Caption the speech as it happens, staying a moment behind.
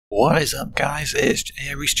What is up guys, it's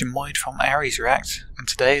SHlIT from Aries React, and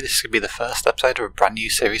today this is going to be the first episode of a brand new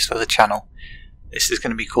series for the channel. This is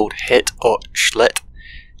going to be called HIT or SHlIT.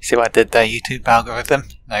 See what I did there, YouTube algorithm?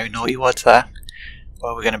 No naughty words there.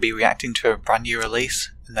 Well, we're going to be reacting to a brand new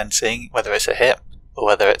release and then seeing whether it's a hit or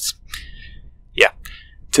whether it's... yeah.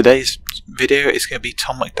 Today's video is going to be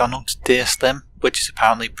Tom Macdonald's Dear Slim, which is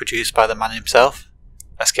apparently produced by the man himself.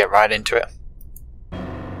 Let's get right into it.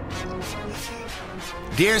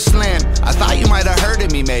 Dear Slim, I thought you might have heard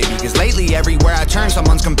of me maybe, cause lately everywhere I turn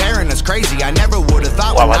someone's comparing us crazy. I never would have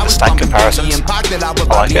thought when I was pumping the impact that I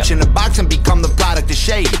would put each in a box and become the product of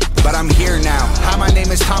shade. But I'm here now. Hi, my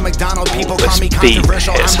name is Tom Macdonald. People call me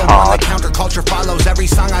controversial. I'm the one that counterculture follows. Every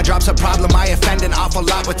song I drop's a problem. I offend an awful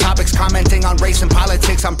lot with topics commenting on race and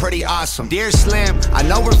politics. I'm pretty awesome. Dear Slim, I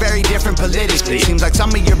know we're very different politically. Seems like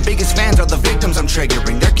some of your biggest fans are the victims I'm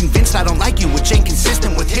triggering. They're convinced I don't like you, which ain't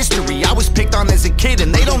consistent with history. I was picked on as a kid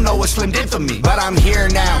and they don't know what Slim did for me. But I'm here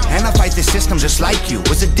now, and I fight the system just like you.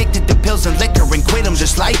 Was addicted to pills and liquor and quit them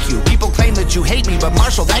just like you. People claim that you hate me, but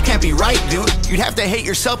Marshall, that can't be right, dude. You'd have to hate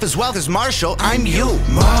yourself as well, cause Marshall, I'm you.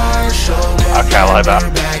 Marshall, okay, I like that.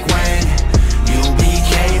 Back when you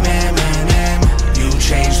became EMINEM, you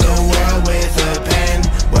changed the world with a pen.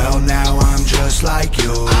 Well, now I'm just like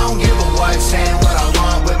you. I don't give a what, saying what I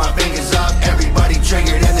want with my fingers up. Everybody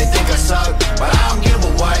triggered and they think I suck, but I don't give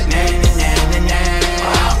a what, nah, nah, nah, nah, nah.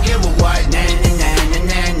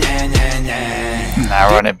 Now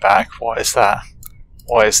run it back. What is that?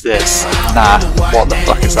 What is this? Nah. What the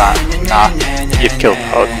fuck is that? Nah. You've killed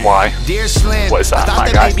Hook. Why? Dear Slim, what is that,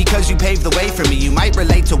 my guy? Because you paved the way for me, you might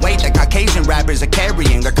relate to weight that Caucasian rappers are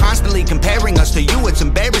carrying. They're constantly comparing us to you. It's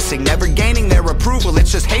embarrassing. Never gaining their approval.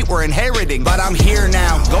 It's just hate we're inheriting. But I'm here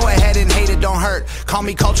now. Go ahead and hate it. Don't hurt. Call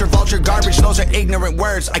me culture vulture garbage. Those are ignorant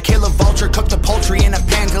words. I kill a vulture, cook the poultry in a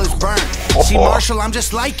pan till it's burnt. See, Marshall, I'm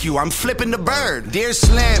just like you. I'm flipping the bird. Dear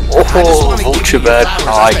Slim, I just want to give you bird.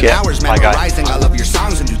 I spent hours memorizing all of your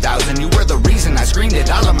songs in 2000. You were the reason I screamed at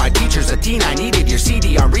all of my teachers. A teen, I needed your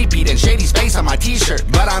CD on repeat and Shady's face on my t-shirt.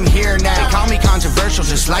 But I'm here now. They call me controversial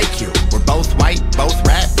just like you. We're both white, both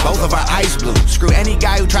rap, both of our eyes blue. Screw any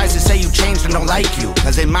guy who tries to say you changed and don't like you,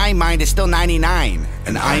 cause in my mind it's still 99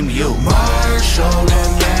 and I'm you. Marshall,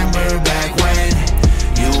 remember back when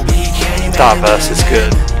you became that verse is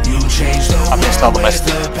good. I mean, it's not the most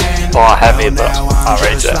bar heavy, but I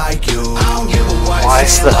rate it. Why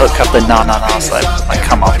is the hook up the na-na-na? Like,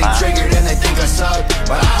 come on, man.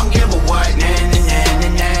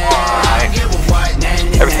 Why?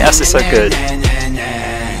 Everything else is so good.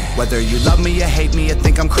 Whether you love me or hate me, you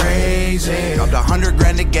think I'm crazy. Dropped 100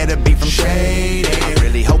 grand to get a beat from Shady. I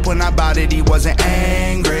really hope when I bought it he wasn't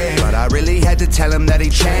angry, but I really had to tell him that he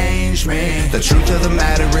changed me. The truth of the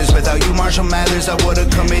matter is, without you, Marshall Mathers, I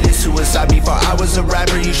would've committed suicide before I was a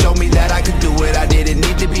rapper. You showed me that I could do it. I didn't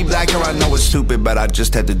need to be blacker. I know it's stupid, but I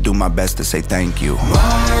just had to do my best to say thank you.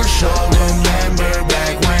 Marshall, remember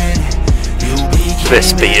back when you became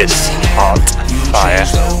this beat is hot fire.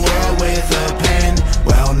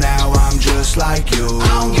 Well, now I'm just like you. I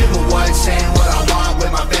don't give a what, saying what I want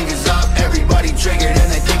with my fingers up. Everybody triggered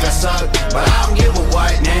and they think I suck, but I don't give a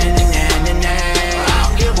what, nah, nah, nah, nah, nah. I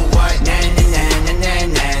don't give a what, nah, nah, nah, nah,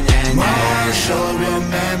 nah, nah, nah. Marshall,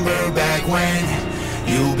 remember back when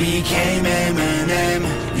you became EMINEM.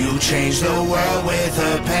 You changed the world with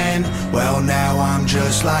a pen. Well, now I'm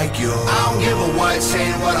just like you. I don't give a what,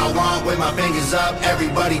 saying what I want with my fingers up.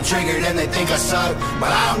 Everybody triggered and they think I suck,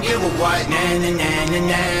 but I don't give a what, nah, nah, nah, nah,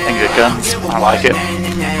 nah. Finger guns, I like it.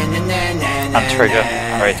 And trigger,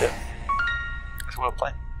 I rate it. It's well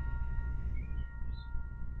played.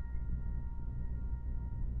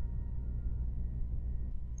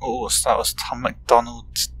 Oh, so that was Tom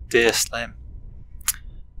Macdonald's Dear Slim.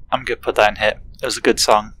 I'm gonna put that in hit. It was a good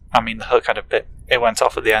song. I mean, the hook had a bit, it went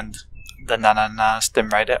off at the end. The na-na-nas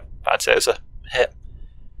didn't rate it, but I'd say it was a hit.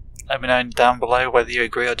 Let me know down below whether you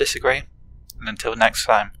agree or disagree. And until next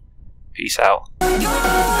time, peace out.